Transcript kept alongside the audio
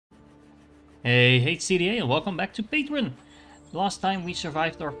Hey CDA and welcome back to Patron! Last time we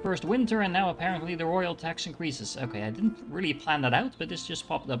survived our first winter and now apparently the royal tax increases. Okay, I didn't really plan that out, but this just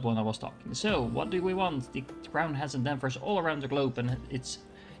popped up when I was talking. So, what do we want? The crown has endeavors all around the globe and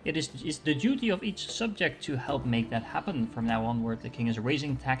it is the duty of each subject to help make that happen. From now onward, the king is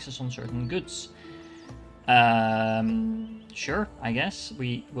raising taxes on certain goods. Sure, I guess.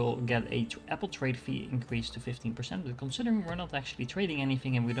 We will get a apple trade fee increase to 15%, but considering we're not actually trading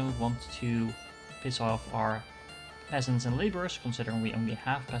anything and we don't want to piss off our peasants and laborers, considering we only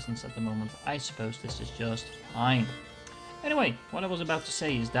have peasants at the moment, I suppose this is just fine. Anyway, what I was about to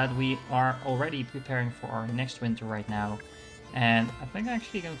say is that we are already preparing for our next winter right now, and I think I'm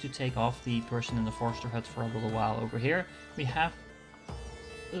actually going to take off the person in the forester hut for a little while over here. We have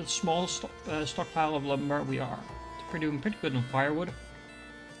a small stockpile of lumber. We are doing pretty good on firewood,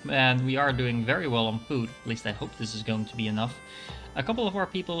 and we are doing very well on food. At least I hope this is going to be enough. A couple of our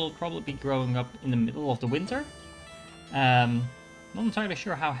people will probably be growing up in the middle of the winter. Not entirely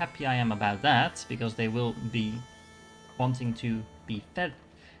sure how happy I am about that, because they will be wanting to be fed,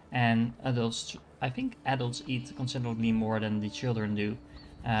 and adults, I think adults eat considerably more than the children do.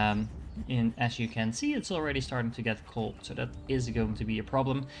 As you can see, it's already starting to get cold, so that is going to be a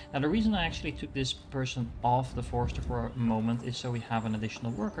problem. Now, the reason I actually took this person off the forester for a moment is so we have an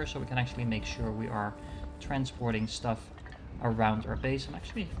additional worker, so we can actually make sure we are transporting stuff around our base. I'm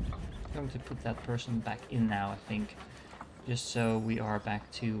actually going to put that person back in now, I think, just so we are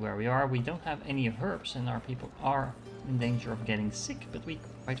back to where we are. We don't have any herbs, and our people are in danger of getting sick, but we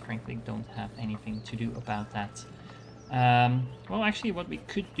quite frankly don't have anything to do about that. Well, actually, what we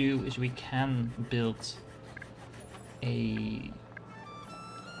could do is we can build a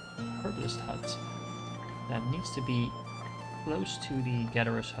herbalist hut that needs to be close to the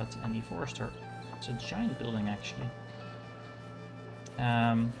gatherer's hut and the forester. It's a giant building, actually.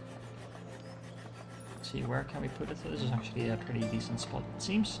 Let's see, where can we put it? This is actually a pretty decent spot, it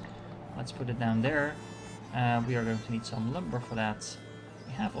seems. Let's put it down there. We are going to need some lumber for that.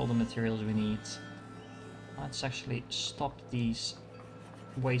 We have all the materials we need. Let's actually stop these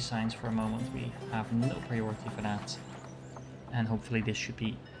way signs for a moment. We have no priority for that. And hopefully this should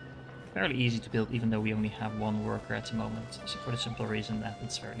be fairly easy to build, even though we only have one worker at the moment. So for the simple reason that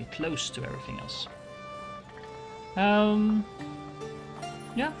it's fairly close to everything else.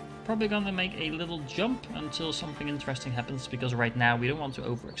 Yeah, probably gonna make a little jump until something interesting happens, because right now we don't want to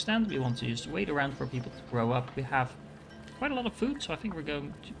overextend. We want to just wait around for people to grow up. We have quite a lot of food, so I think we're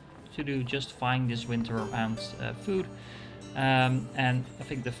going to do just fine this winter around food, and I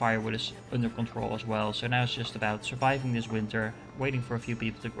think the firewood is under control as well, so now it's just about surviving this winter, waiting for a few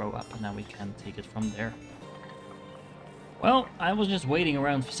people to grow up, and now we can take it from there. Well, I was just waiting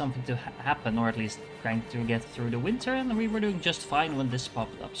around for something to happen, or at least trying to get through the winter, and we were doing just fine when this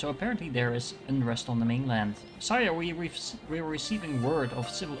popped up. So apparently there is unrest on the mainland. Sire, we were receiving word of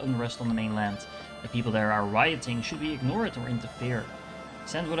civil unrest on the mainland. The people there are rioting. Should we ignore it or interfere?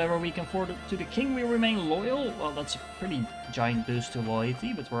 Send whatever we can forward to the king. We remain loyal. Well, that's a pretty giant boost to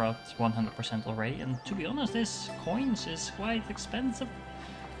loyalty, but we're at 100% already. And to be honest, this coins is quite expensive.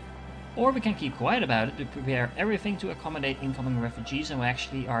 Or we can keep quiet about it. We prepare everything to accommodate incoming refugees, and we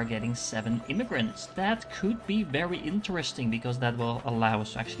actually are getting 7 immigrants. That could be very interesting, because that will allow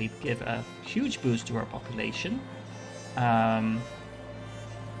us to actually give a huge boost to our population. Yeah,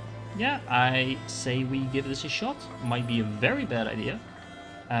 I say we give this a shot. Might be a very bad idea.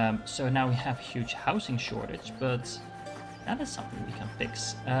 So now we have a huge housing shortage, but that is something we can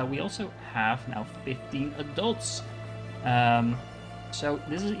fix. We also have now 15 adults. So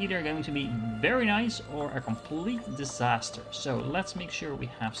this is either going to be very nice or a complete disaster. So let's make sure we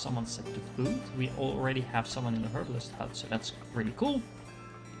have someone set to food. We already have someone in the herbalist hut, so that's really cool.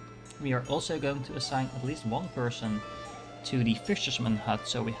 We are also going to assign at least one person to the fisherman hut,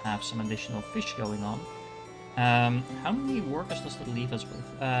 so we have some additional fish going on. How many workers does that leave us with?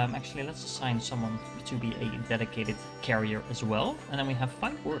 Actually, let's assign someone to be a dedicated carrier as well. And then we have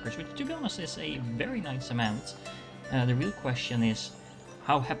 5 workers, which to be honest is a very nice amount. The real question is,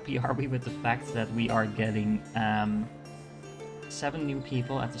 how happy are we with the fact that we are getting 7 new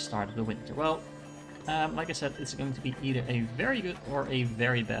people at the start of the winter? Well, like I said, it's going to be either a very good or a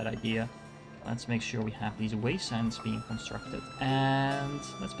very bad idea. Let's make sure we have these waysigns being constructed, and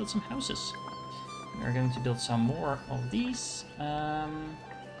let's build some houses. We're going to build some more of these.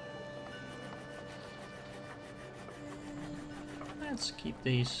 Let's keep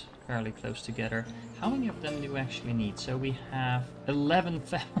these fairly close together. How many of them do we actually need? So we have 11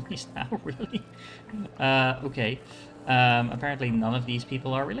 families now, really? Okay. Apparently none of these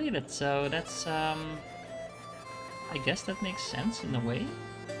people are related, so that's I guess that makes sense in a way.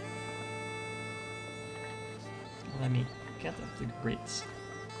 let me get up the grids.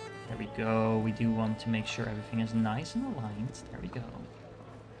 There we go. We do want to make sure everything is nice and aligned. There we go.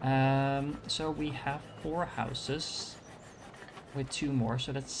 So we have 4 houses with 2 more,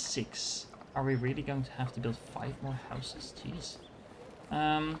 so that's 6. Are we really going to have to build 5 more houses? Jeez.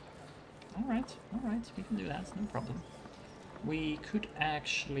 Alright, we can do that, no problem. We could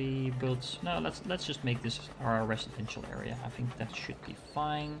actually build... No, let's just make this our residential area. I think that should be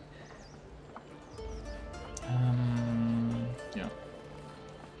fine. Yeah.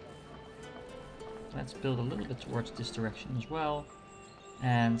 Let's build a little bit towards this direction as well.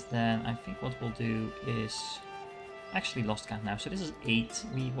 And then I think what we'll do is... Actually lost count now, so this is 8.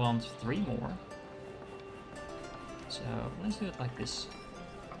 We want 3 more. So let's do it like this.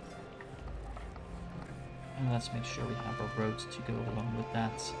 And let's make sure we have a road to go along with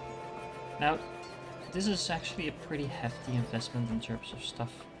that. Now, this is actually a pretty hefty investment in terms of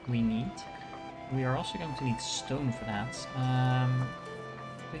stuff we need. We are also going to need stone for that.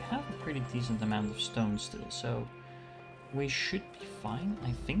 We have a pretty decent amount of stone still, so we should be fine,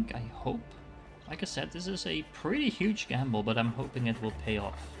 I think, I hope. Like I said, this is a pretty huge gamble, but I'm hoping it will pay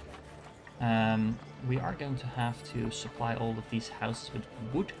off. We are going to have to supply all of these houses with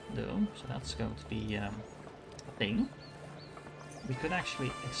wood, though, so that's going to be a thing. We could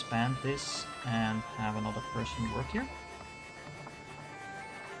actually expand this and have another person work here.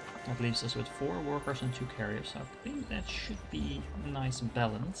 That leaves us with 4 workers and 2 carriers, so I think that should be a nice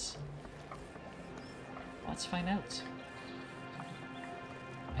balance. Let's find out.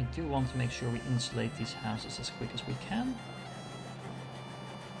 I do want to make sure we insulate these houses as quick as we can.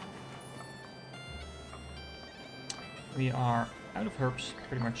 We are out of herbs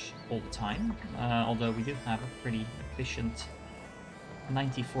pretty much all the time, although we do have a pretty efficient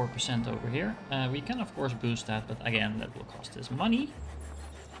 94% over here. We can of course boost that, but again that will cost us money.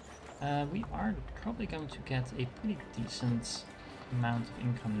 We are probably going to get a pretty decent amount of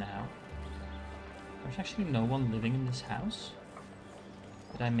income now. There's actually no one living in this house.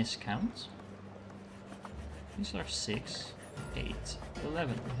 Did I miscount? These are 6, 8,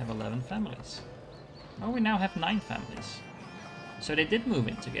 11. We have 11 families. Oh, we now have 9 families. So they did move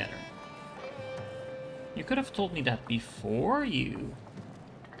in together. You could have told me that before you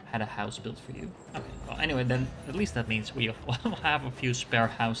had a house built for you. Okay, well anyway, then at least that means we will have a few spare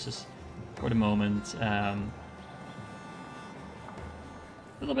houses for the moment. A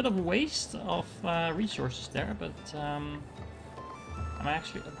little bit of waste of resources there, but I'm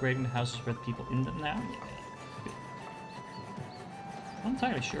actually upgrading the houses with people in them now. Yeah, good. I'm not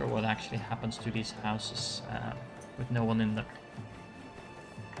entirely sure what actually happens to these houses with no one in them.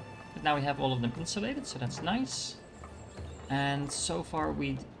 But now we have all of them insulated, so that's nice. And so far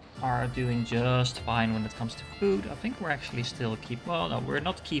we are doing just fine when it comes to food. I think we're actually still well, no, we're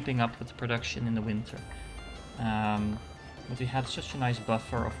not keeping up with the production in the winter. But we have such a nice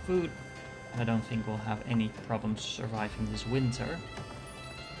buffer of food, and I don't think we'll have any problems surviving this winter.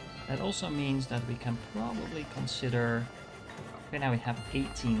 That also means that we can probably consider... Okay, now we have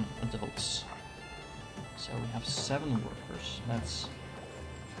 18 adults. So we have 7 workers. Let's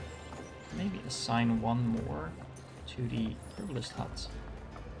maybe assign 1 more to the herbalist hut.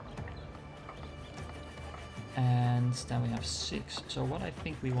 And then we have 6. So what I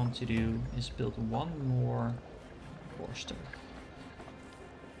think we want to do is build 1 more forester.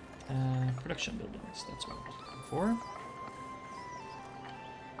 Production buildings, that's what we're looking for.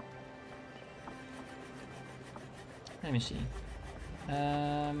 Let me see.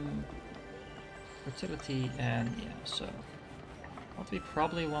 Fertility and yeah, so what we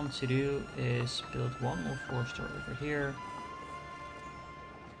probably want to do is build 1 more forester over here.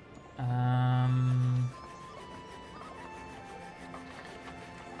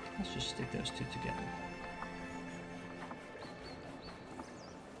 Let's just stick those 2 together.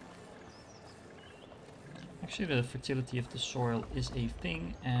 Actually, the fertility of the soil is a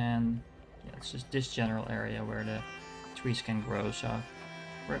thing, and yeah, it's just this general area where the trees can grow, so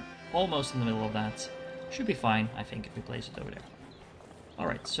we're almost in the middle of that. Should be fine, I think, if we place it over there.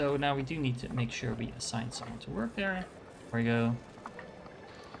 Alright, so now we do need to make sure we assign someone to work there. There we go.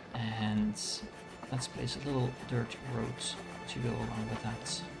 And let's place a little dirt road to go along with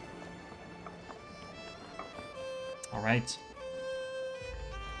that. Alright.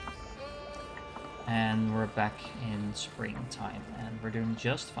 And we're back in springtime, and we're doing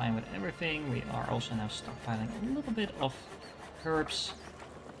just fine with everything. We are also now stockpiling a little bit of herbs.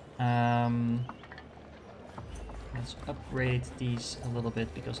 Let's upgrade these a little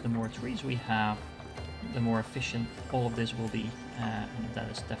bit, because the more trees we have, the more efficient all of this will be, and that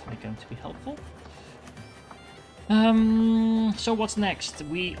is definitely going to be helpful. So what's next?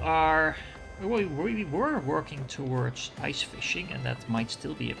 We are We were working towards ice fishing, and that might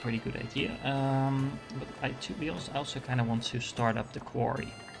still be a pretty good idea. But to be honest, I also kind of want to start up the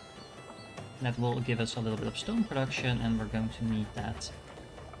quarry. That will give us a little bit of stone production, and we're going to need that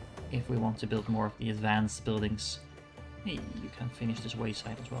if we want to build more of the advanced buildings. Hey, you can finish this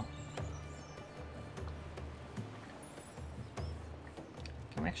wayside as well.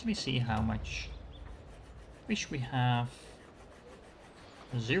 Can we actually see how much fish we have?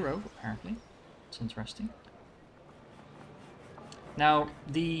 0, apparently. It's interesting. Now,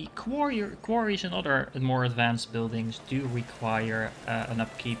 the quarries and other more advanced buildings do require an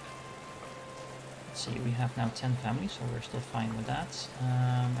upkeep. Let's see, we have now 10 families, so we're still fine with that.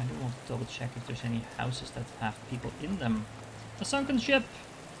 I do want to double check if there's any houses that have people in them. A sunken ship!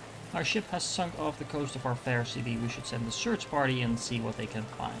 Our ship has sunk off the coast of our fair city. We should send a search party and see what they can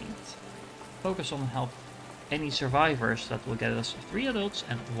find. Focus on help any survivors. That will get us 3 adults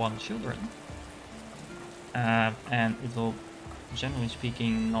and 1 children. And it will, generally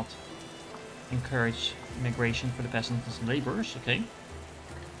speaking, not encourage migration for the peasants and laborers. Okay.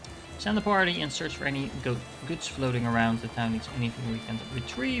 Send a party and search for any goods floating around. The town needs anything we can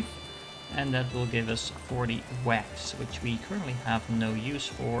retrieve. And that will give us 40 wax, which we currently have no use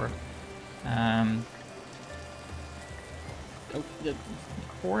for. The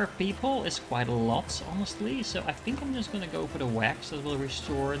 4 people is quite a lot, honestly. So I think I'm just going to go for the wax. That will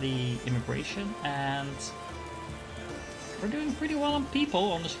restore the immigration. And we're doing pretty well on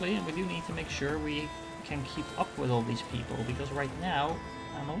people, honestly. And we do need to make sure we can keep up with all these people. Because right now,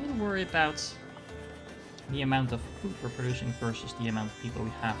 I'm a little worried about the amount of food we're producing versus the amount of people we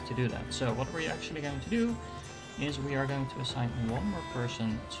have to do that. So what we're actually going to do is we are going to assign 1 more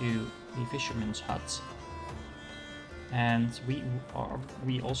person to the fisherman's hut. And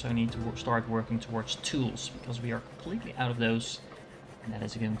we also need to start working towards tools, because we are completely out of those, and that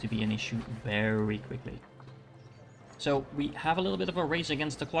is going to be an issue very quickly. So we have a little bit of a race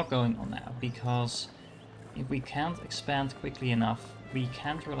against the clock going on now, because if we can't expand quickly enough, we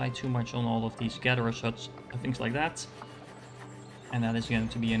can't rely too much on all of these gatherers huts and things like that, and that is going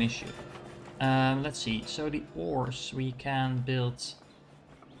to be an issue. Let's see, so the ores, we can build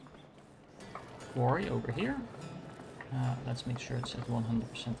quarry over here. Let's make sure it's at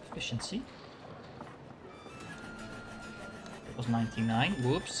 100% efficiency. It was 99,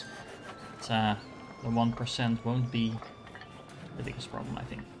 whoops. But, the 1% won't be the biggest problem, I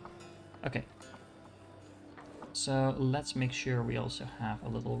think. Okay. So let's make sure we also have a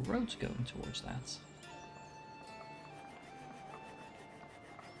little road going towards that.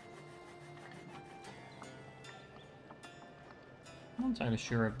 I'm not entirely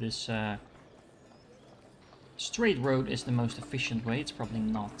sure if this straight road is the most efficient way. It's probably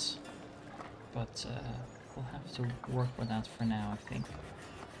not. But we'll have to work with that for now, I think.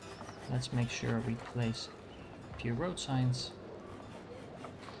 Let's make sure we place a few road signs.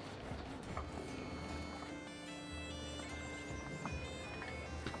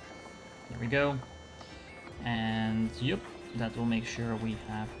 There we go. And yep, that will make sure we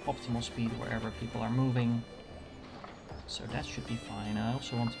have optimal speed wherever people are moving. So that should be fine. I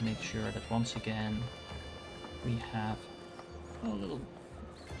also want to make sure that once again we have a little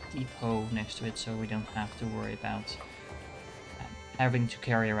depot next to it, so we don't have to worry about having to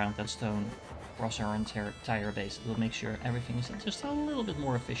carry around that stone across our entire base. It will make sure everything is just a little bit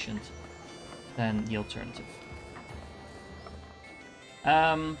more efficient than the alternative.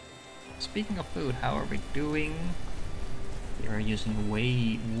 Speaking of food, how are we doing? We are using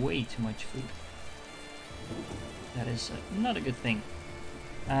way too much food. That is not a good thing.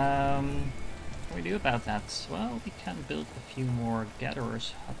 What can we do about that? Well, we can build a few more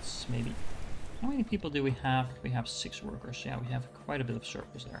gatherers' huts, maybe. How many people do we have? We have 6 workers. Yeah, we have quite a bit of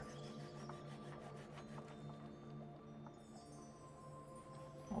surplus there.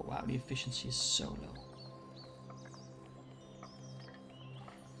 Oh wow, the efficiency is so low.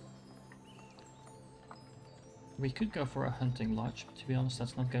 We could go for a hunting lodge, but to be honest,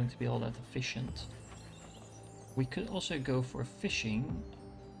 that's not going to be all that efficient. We could also go for fishing,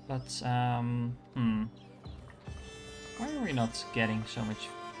 but why are we not getting so much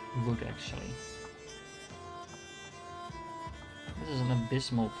wood actually? This is an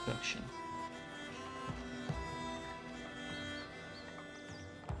abysmal production.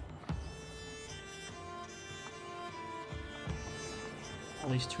 All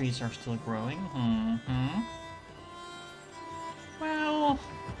these trees are still growing. Well,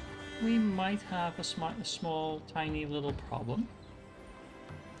 we might have a small, tiny little problem.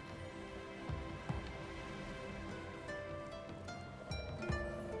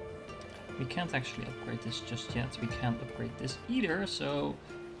 We can't actually upgrade this just yet. We can't upgrade this either, so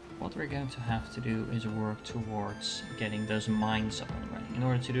what we're going to have to do is work towards getting those mines up and running. In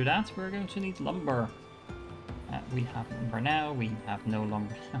order to do that, we're going to need lumber. We have lumber now, we have no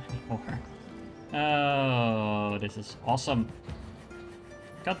lumber anymore. Oh, this is awesome.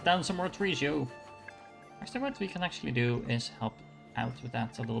 Cut down some more trees, yo. Actually, what we can actually do is help out with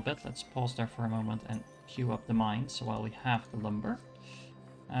that a little bit. Let's pause there for a moment and queue up the mines while we have the lumber.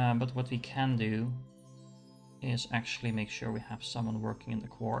 But what we can do is actually make sure we have someone working in the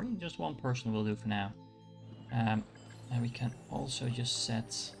quarry. Just one person will do for now. And we can also just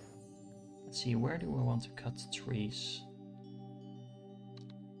set... Let's see, where do we want to cut the trees?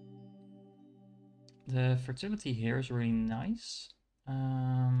 The fertility here is really nice.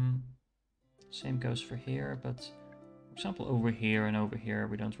 Same goes for here, but for example over here and over here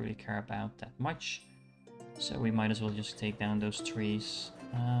we don't really care about that much. So we might as well just take down those trees.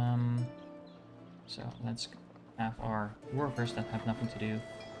 So let's have our workers that have nothing to do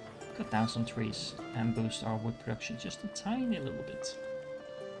cut down some trees and boost our wood production just a tiny little bit.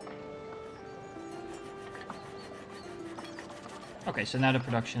 Okay, so now the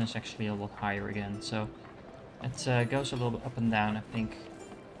production is actually a lot higher again, so it goes a little bit up and down, I think,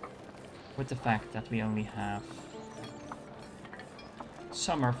 with the fact that we only have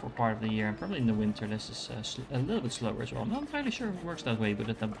summer for part of the year, and probably in the winter this is a little bit slower as well. I'm not entirely sure if it works that way, but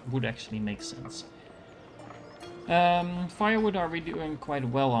it would actually make sense. Firewood are we doing quite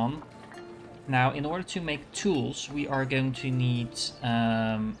well on. Now, in order to make tools, we are going to need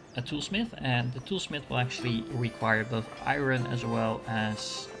a toolsmith, and the toolsmith will actually require both iron as well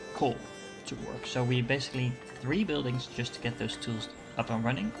as coal to work. So we basically need 3 buildings just to get those tools up and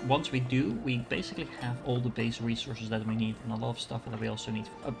running. Once we do, we basically have all the base resources that we need and a lot of stuff that we also need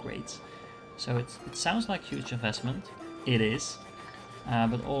for upgrades. So it sounds like huge investment. It is.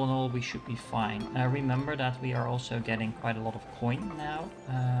 But all in all, we should be fine. Remember that we are also getting quite a lot of coin now.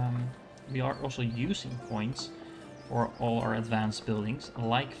 We are also using coins for all our advanced buildings,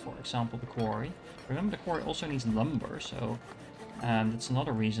 like for example the quarry. Remember, the quarry also needs lumber, so that's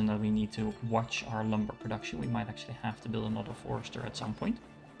another reason that we need to watch our lumber production. We might actually have to build another forester at some point.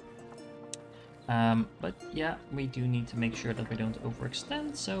 But yeah, we do need to make sure that we don't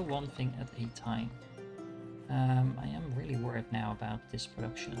overextend, so one thing at a time. I am really worried now about this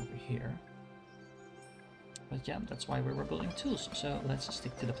production over here. But yeah, that's why we were building tools, so let's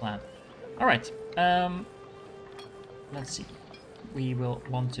stick to the plan. Alright, let's see. We will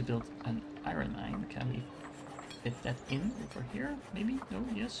want to build an iron mine. Can we fit that in over here? Maybe? No?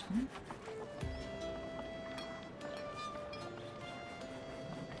 Yes?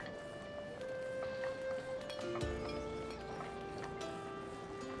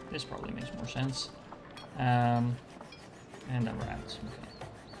 This probably makes more sense. And then we're out. Okay.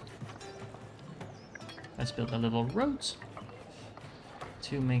 Let's build a little road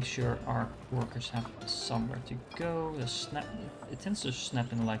to make sure our workers have somewhere to go. The snap, it tends to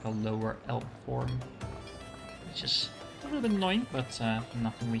snap in like a lower L form, which is a little bit annoying, but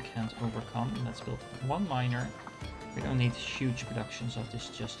nothing we can't overcome. Let's build 1 miner. We don't need huge productions of this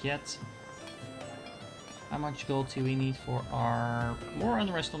just yet. How much gold do we need for our more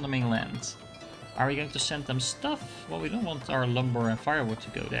unrest on the mainland? Are we going to send them stuff? Well, we don't want our lumber and firewood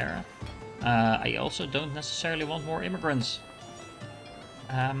to go there. I also don't necessarily want more immigrants.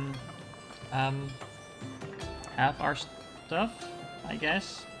 Have our stuff, I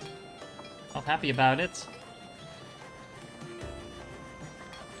guess. Not happy about it.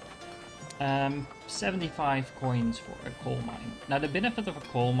 75 coins for a coal mine. Now, the benefit of a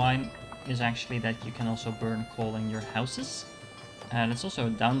coal mine is actually that you can also burn coal in your houses. And it's also a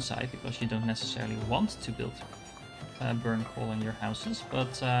downside because you don't necessarily want to build burn coal in your houses,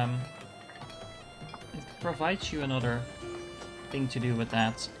 but it provides you another thing to do with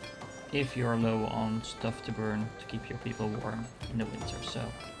that if you're low on stuff to burn to keep your people warm in the winter. So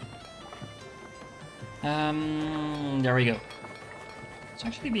there we go. It's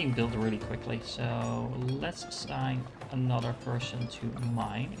actually being built really quickly, so let's assign another person to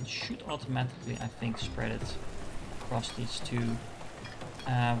mine. It should automatically, I think, spread it across these 2.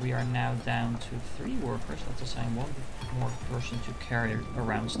 We are now down to 3 workers. Let's assign 1 more person to carry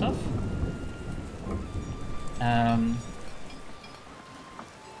around stuff. How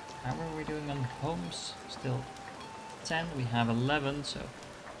are we doing on homes? Still 10. We have 11, so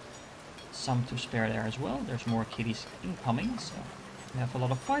some to spare there as well. There's more kitties incoming, so we have a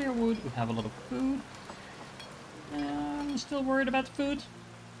lot of firewood. We have a lot of food. I'm still worried about food.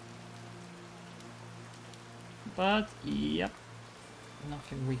 But, yep.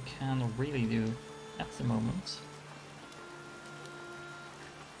 Nothing we can really do at the moment.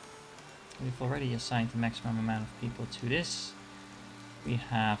 We've already assigned the maximum amount of people to this. We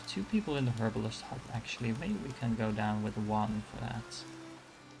have 2 people in the herbalist hut actually. Maybe we can go down with 1 for that.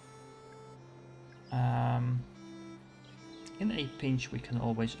 In a pinch we can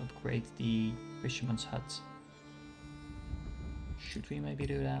always upgrade the fisherman's hut. Should we maybe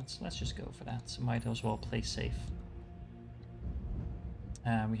do that? Let's just go for that. Might as well play safe.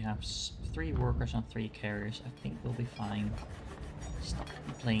 We have 3 workers and 3 carriers. I think we'll be fine. Stop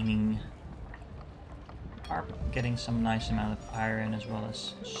complaining. We are getting some nice amount of iron as well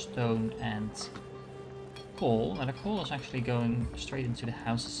as stone and coal. Now the coal is actually going straight into the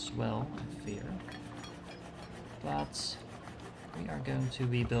houses as well, I fear. But we are going to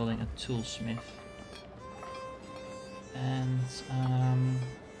be building a toolsmith. And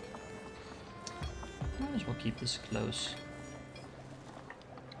might as well keep this close.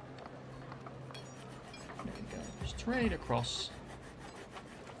 There we go. Straight across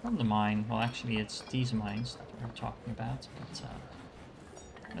from the mine. Well, actually it's these mines that we're talking about, but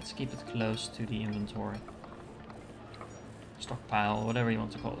let's keep it close to the inventory. Stockpile, whatever you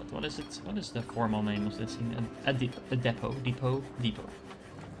want to call it. What is it? What is the formal name of this thing? A depot. Depot,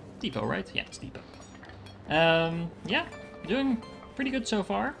 right? Yeah, it's depot. Yeah, doing pretty good so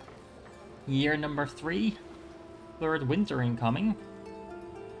far. Year number 3. 3rd winter incoming.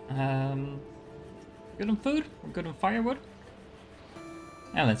 Good on food, we're good on firewood.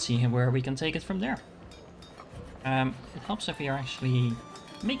 And let's see where we can take it from there. It helps if we are actually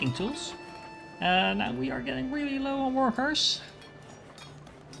making tools. Now we are getting really low on workers.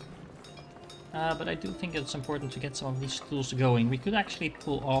 But I do think it's important to get some of these tools going. We could actually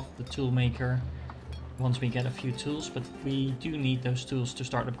pull off the tool maker once we get a few tools, but we do need those tools to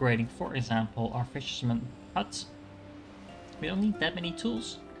start upgrading. For example, our fisherman hut. We don't need that many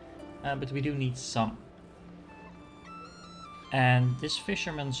tools, but we do need some. And this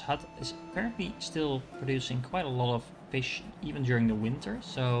fisherman's hut is apparently still producing quite a lot of fish even during the winter,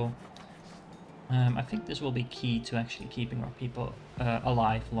 so I think this will be key to actually keeping our people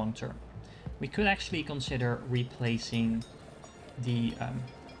alive long term. We could actually consider replacing the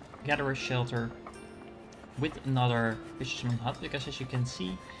gatherer shelter with another fisherman hut, because as you can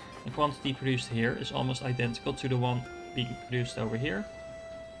see, the quantity produced here is almost identical to the one being produced over here,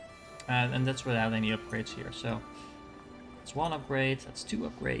 and that's without any upgrades here. So that's 1 upgrade, that's 2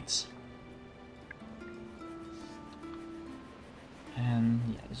 upgrades, and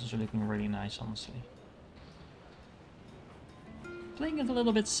yeah, this is looking really nice, honestly. Playing it a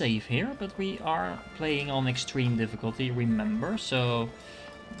little bit safe here, but we are playing on extreme difficulty, remember, so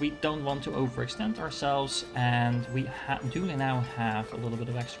we don't want to overextend ourselves, and we do now have a little bit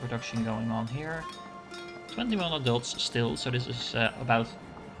of extra production going on here. 21 adults still, so this is about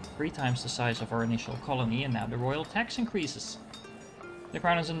 3 times the size of our initial colony, and now the royal tax increases. The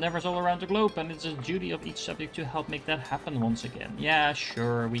crown has endeavors all around the globe, and it's a duty of each subject to help make that happen once again. Yeah,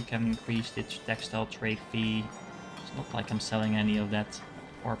 sure, we can increase the textile trade fee. It's not like I'm selling any of that,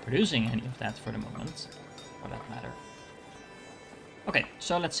 or producing any of that for the moment, for that matter. Okay,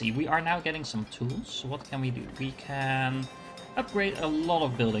 so let's see, we are now getting some tools. So what can we do? We can upgrade a lot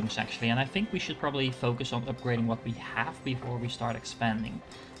of buildings actually, and I think we should probably focus on upgrading what we have before we start expanding.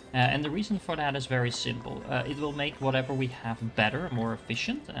 And the reason for that is very simple. It will make whatever we have better, more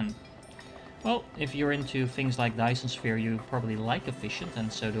efficient, and well, if you're into things like Dyson Sphere, you probably like efficient,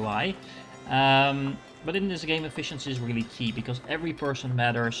 and so do I. But in this game, efficiency is really key, because every person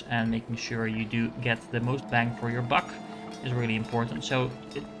matters, and making sure you do get the most bang for your buck is really important. So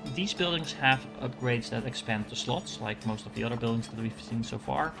these buildings have upgrades that expand the slots, like most of the other buildings that we've seen so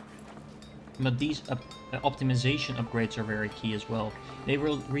far. But these optimization upgrades are very key as well. They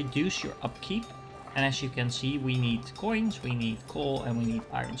will reduce your upkeep, and as you can see, we need coins, we need coal, and we need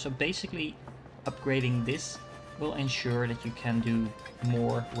iron. So basically, upgrading this will ensure that you can do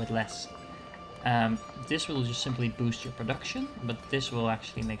more with less. This will just simply boost your production, but this will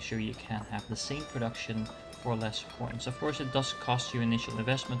actually make sure you can have the same production for less coins. Of course, it does cost you initial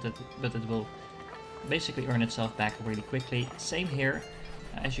investment, but it will basically earn itself back really quickly. Same here.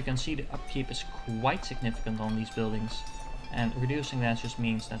 As you can see, the upkeep is quite significant on these buildings, and reducing that just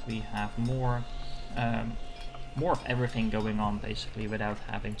means that we have more of everything going on, basically, without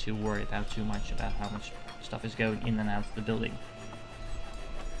having to worry about too much about how much stuff is going in and out of the building.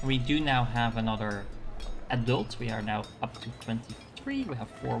 We do now have another adult. We are now up to 23. We have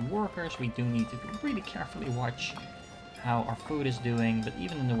 4 workers. We do need to really carefully watch how our food is doing, but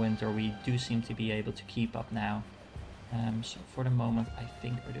even in the winter we do seem to be able to keep up now. So for the moment I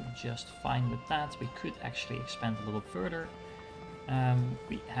think we're doing just fine with that. We could actually expand a little further.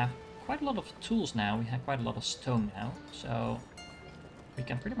 We have quite a lot of tools now. We have quite a lot of stone now, so we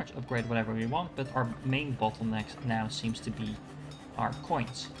can pretty much upgrade whatever we want, but our main bottleneck now seems to be our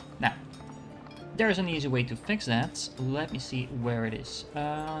coins. Now, there's an easy way to fix that. Let me see where it is.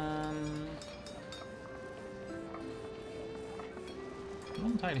 I'm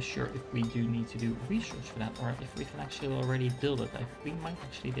not entirely sure if we do need to do research for that, or if we can actually already build it. We might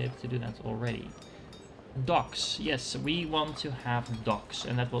actually be able to do that already. Docks. Yes, we want to have docks,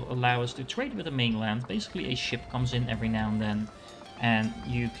 and that will allow us to trade with the mainland. Basically, a ship comes in every now and then, and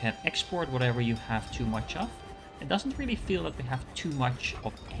you can export whatever you have too much of. It doesn't really feel that we have too much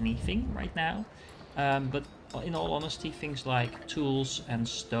of anything right now, but in all honesty, things like tools and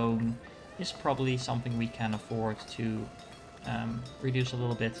stone is probably something we can afford to reduce a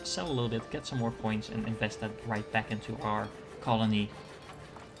little bit, sell a little bit, get some more points, and invest that right back into our colony,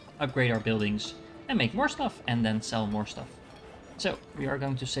 upgrade our buildings, and make more stuff, and then sell more stuff. So we are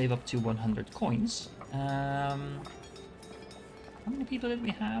going to save up to 100 coins. How many people did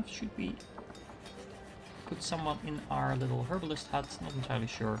we have? Should we put someone in our little herbalist hut? Not entirely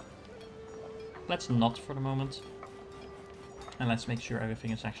sure. Let's not for the moment. And let's make sure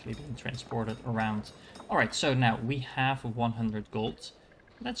everything is actually being transported around. Alright, so now we have 100 gold.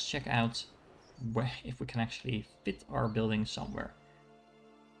 Let's check out if we can actually fit our building somewhere.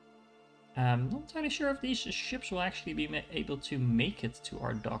 Not entirely sure if these ships will actually be able to make it to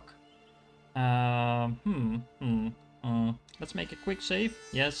our dock. Let's make a quick save.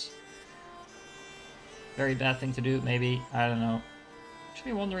 Yes. Very bad thing to do, maybe. I don't know.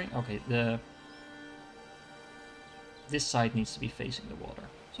 Actually wondering... Okay, this side needs to be facing the water.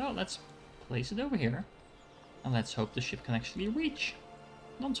 So let's place it over here. And let's hope the ship can actually reach.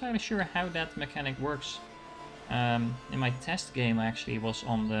 Not entirely sure how that mechanic works. In my test game, I actually was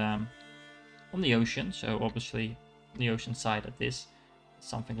on the ocean. So obviously, the ocean side of this,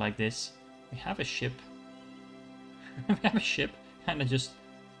 something like this. We have a ship. We have a ship kind of just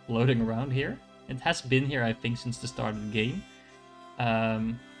floating around here. It has been here, I think, since the start of the game.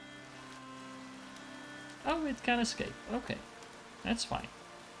 Oh, it can escape. Okay, that's fine.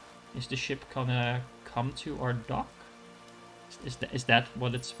 Is the ship gonna come to our dock? Is that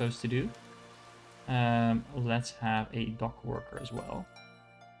what it's supposed to do? Let's have a dock worker as well.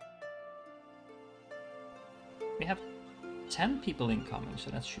 We have 10 people incoming, so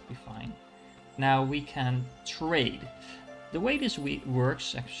that should be fine. Now we can trade. The way this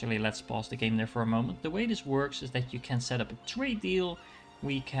works, actually, let's pause the game there for a moment. The way this works is that you can set up a trade deal.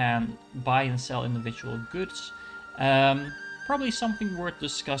 We can buy and sell individual goods. Probably something worth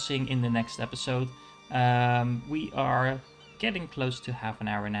discussing in the next episode. We are getting close to half an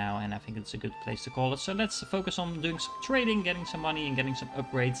hour now, and I think it's a good place to call it. So let's focus on doing some trading, getting some money, and getting some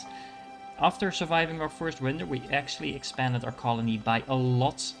upgrades. After surviving our first winter, we actually expanded our colony by a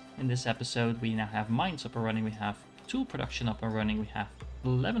lot in this episode. We now have mines up and running, we have tool production up and running, we have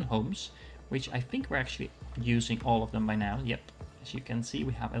 11 homes, which I think we're actually using all of them by now. Yep, as you can see,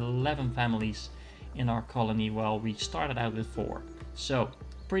 we have 11 families in our colony while we started out with 4. So,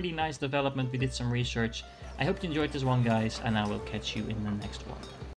 pretty nice development. We did some research. I hope you enjoyed this one, guys, and I will catch you in the next one.